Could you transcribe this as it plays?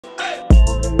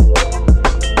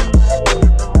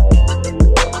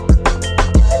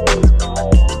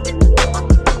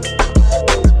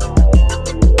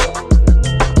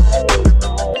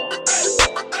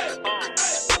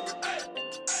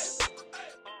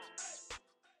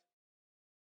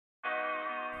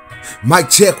Mic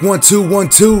check 1 2 1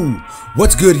 2.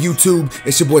 What's good, YouTube?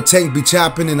 It's your boy Tank be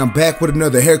chopping, and I'm back with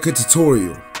another haircut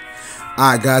tutorial.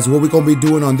 Alright guys, what we're going to be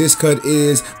doing on this cut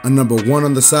is a number 1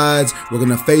 on the sides. We're going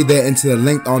to fade that into the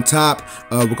length on top.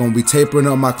 We're going to be tapering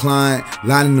up my client,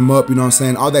 lining them up, you know what I'm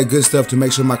saying, all that good stuff to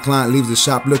make sure my client leaves the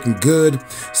shop looking good.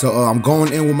 So I'm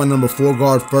going in with my number 4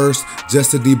 guard first,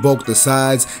 just to debulk the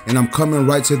sides, and I'm coming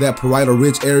right to that parietal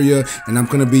ridge area, and I'm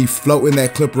going to be floating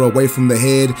that clipper away from the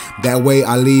head. That way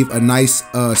I leave a nice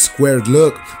squared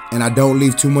look, and I don't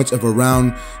leave too much of a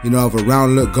round,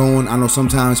 look going. I know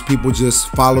sometimes people just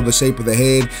follow the shape of the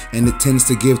head and it tends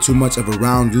to give too much of a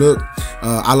round look.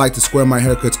 I like to square my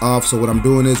haircuts off, so what I'm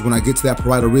doing is when I get to that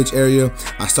parietal ridge area,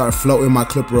 I start floating my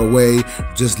clipper away,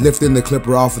 just lifting the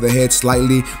clipper off of the head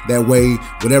slightly. That way,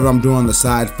 whatever I'm doing on the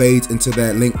side fades into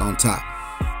that length on top.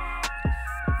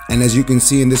 And as you can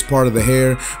see in this part of the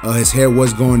hair, his hair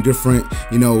was going different,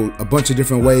 a bunch of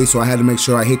different ways. So I had to make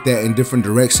sure I hit that in different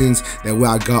directions. That way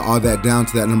I got all that down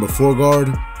to that number 4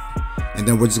 guard. And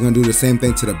then we're just gonna do the same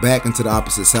thing to the back and to the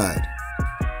opposite side.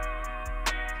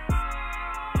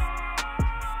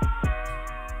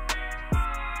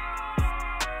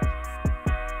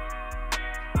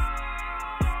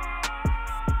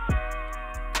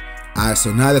 Alright,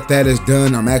 so now that that is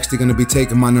done, I'm actually going to be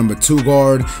taking my number 2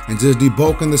 guard and just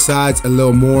debulking the sides a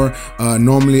little more.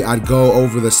 Normally I'd go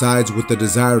over the sides with the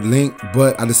desired length,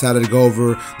 but I decided to go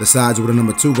over the sides with a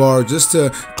number 2 guard just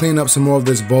to clean up some more of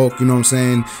this bulk, you know what I'm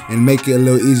saying, and make it a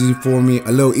little easier for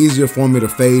me to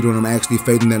fade when I'm actually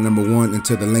fading that number 1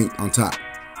 into the length on top.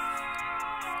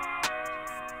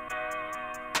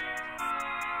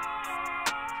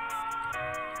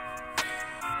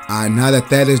 Alright, now that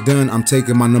that is done, I'm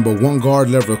taking my number 1 guard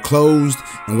lever closed,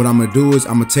 and what I'm going to do is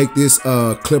I'm going to take this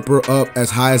clipper up as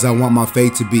high as I want my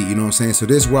fade to be, you know what I'm saying? So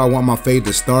this is where I want my fade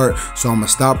to start, so I'm going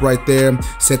to stop right there,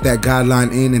 set that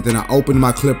guideline in, and then I open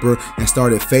my clipper and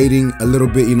started fading a little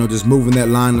bit, just moving that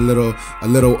line a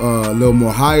little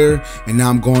more higher. And now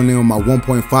I'm going in with my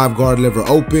 1.5 guard lever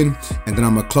open, and then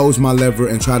I'm going to close my lever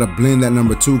and try to blend that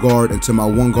number 2 guard into my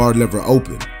 1 guard lever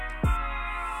open.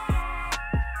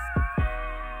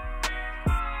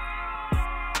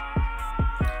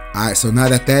 Alright, so now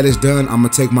that that is done, I'm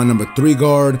going to take my number 3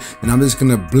 guard and I'm just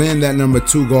going to blend that number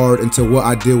 2 guard into what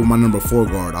I did with my number 4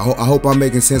 guard. I hope I'm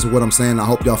making sense of what I'm saying. I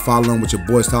hope y'all following what your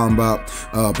boy's talking about.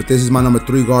 But this is my number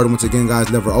 3 guard. Once again, guys,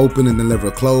 lever open and then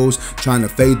lever close, trying to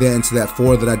fade that into that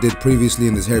 4 that I did previously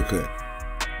in this haircut.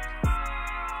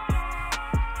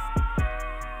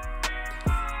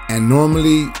 And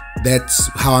normally, that's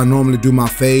how I normally do my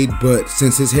fade, but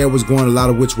since his hair was going a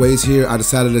lot of which ways here, I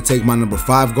decided to take my number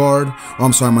 5 guard, my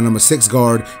number 6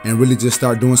 guard, and really just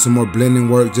start doing some more blending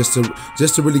work just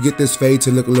to really get this fade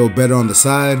to look a little better on the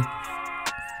side.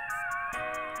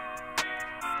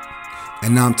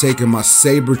 And now I'm taking my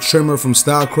saber trimmer from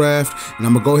Stylecraft, and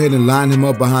I'm gonna go ahead and line him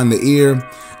up behind the ear.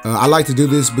 I like to do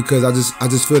this because I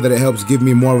just feel that it helps give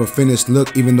me more of a finished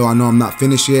look, even though I know I'm not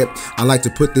finished yet. I like to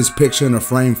put this picture in a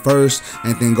frame first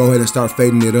and then go ahead and start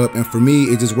fading it up. And for me,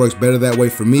 it just works better that way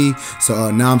for me. So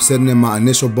now I'm setting in my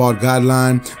initial bald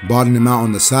guideline, balding him out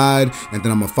on the side, and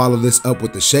then I'm gonna follow this up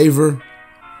with the shaver.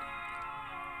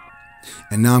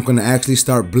 And now I'm going to actually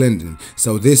start blending.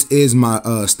 So this is my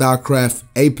Stylecraft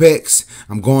Apex.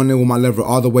 I'm going in with my lever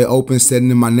all the way open, setting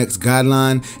in my next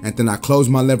guideline, and then I close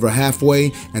my lever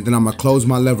halfway, and then I'm going to close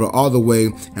my lever all the way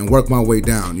and work my way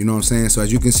down. You know what I'm saying? So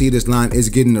as you can see, this line is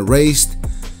getting erased.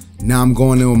 Now I'm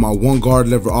going in with my 1 guard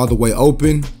lever all the way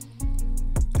open,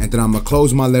 and then I'm going to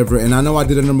close my lever. And I know I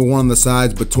did a number 1 on the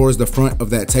sides, but towards the front of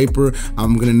that taper,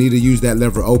 I'm going to need to use that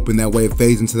lever open. That way it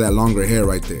fades into that longer hair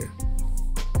right there.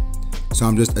 So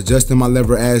I'm just adjusting my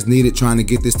lever as needed, trying to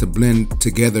get this to blend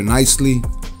together nicely.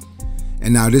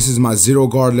 And now this is my 0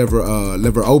 guard lever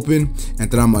open, and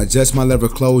then I'm gonna adjust my lever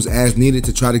close as needed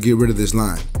to try to get rid of this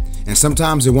line. And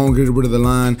sometimes it won't get rid of the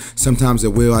line, sometimes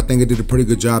it will. I think I did a pretty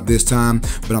good job this time,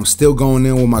 but I'm still going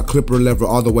in with my clipper lever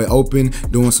all the way open,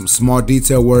 doing some small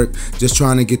detail work, just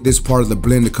trying to get this part of the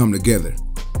blend to come together.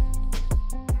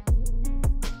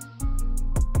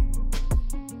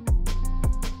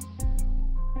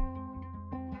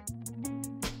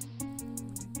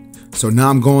 So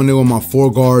now I'm going in with my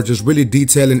 4 guard, just really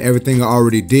detailing everything I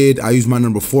already did. I used my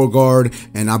number 4 guard,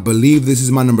 and I believe this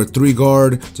is my number 3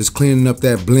 guard, just cleaning up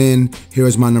that blend. Here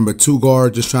is my number 2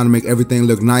 guard, just trying to make everything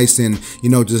look nice and,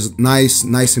 just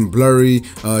nice and blurry.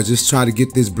 Just try to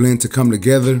get this blend to come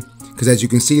together. Because as you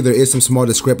can see, there is some small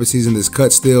discrepancies in this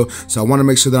cut still. So I want to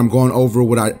make sure that I'm going over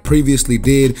what I previously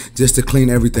did just to clean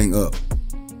everything up.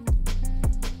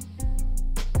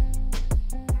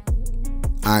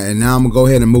 Alright, and now I'm gonna go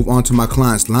ahead and move on to my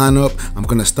client's lineup. I'm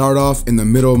gonna start off in the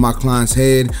middle of my client's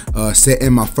head, set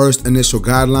in my first initial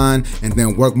guideline, and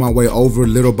then work my way over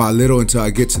little by little until I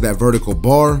get to that vertical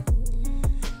bar.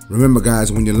 Remember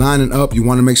guys, when you're lining up, you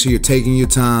want to make sure you're taking your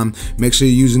time. Make sure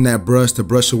you're using that brush to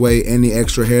brush away any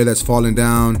extra hair that's falling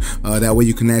down. That way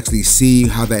you can actually see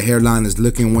how that hairline is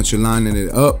looking once you're lining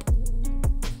it up.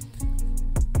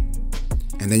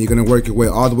 And then you're going to work your way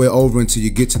all the way over until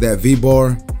you get to that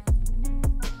V-bar.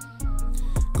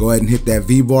 Go ahead and hit that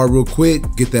V-bar real quick.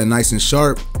 Get that nice and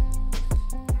sharp.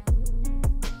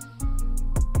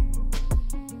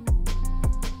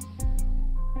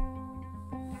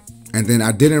 And then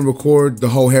I didn't record the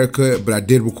whole haircut, but I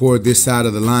did record this side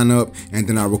of the lineup, and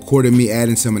then I recorded me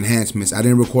adding some enhancements. I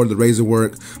didn't record the razor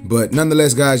work, but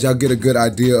nonetheless guys, y'all get a good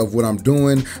idea of what I'm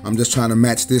doing. I'm just trying to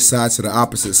match this side to the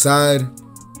opposite side.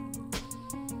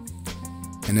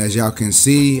 And as y'all can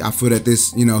see, I feel that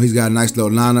this, he's got a nice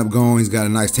little lineup going. He's got a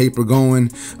nice taper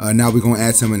going. Now we're gonna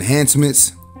add some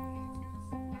enhancements.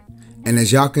 And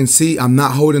as y'all can see, I'm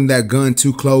not holding that gun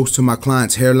too close to my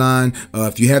client's hairline.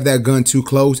 If you have that gun too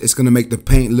close, it's gonna make the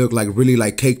paint look like really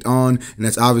caked on, and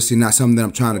that's obviously not something that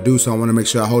I'm trying to do. So I wanna make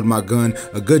sure I hold my gun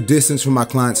a good distance from my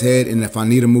client's head, and if I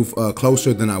need to move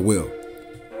closer, then I will.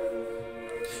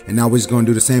 And now we're just gonna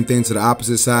do the same thing to the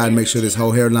opposite side, make sure this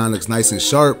whole hairline looks nice and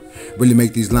sharp, really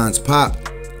make these lines pop.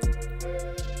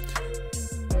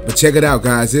 But check it out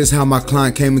guys, this is how my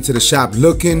client came into the shop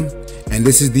looking, and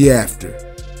this is the after.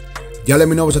 Y'all let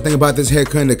me know what y'all think about this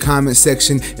haircut in the comment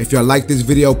section. If y'all like this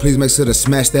video, please make sure to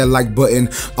smash that like button.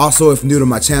 Also, if new to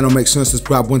my channel, make sure to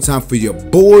subscribe one time for your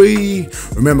boy.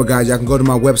 Remember guys, y'all can go to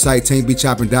my website,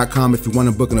 tankbchopping.com, if you want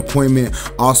to book an appointment.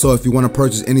 Also, if you want to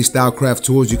purchase any Stylecraft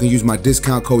tools, you can use my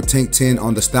discount code TANK10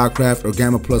 on the Stylecraft or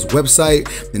Gamma Plus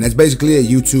website. And that's basically it,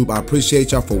 YouTube. I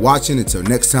appreciate y'all for watching. Until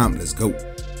next time, let's go.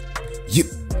 You.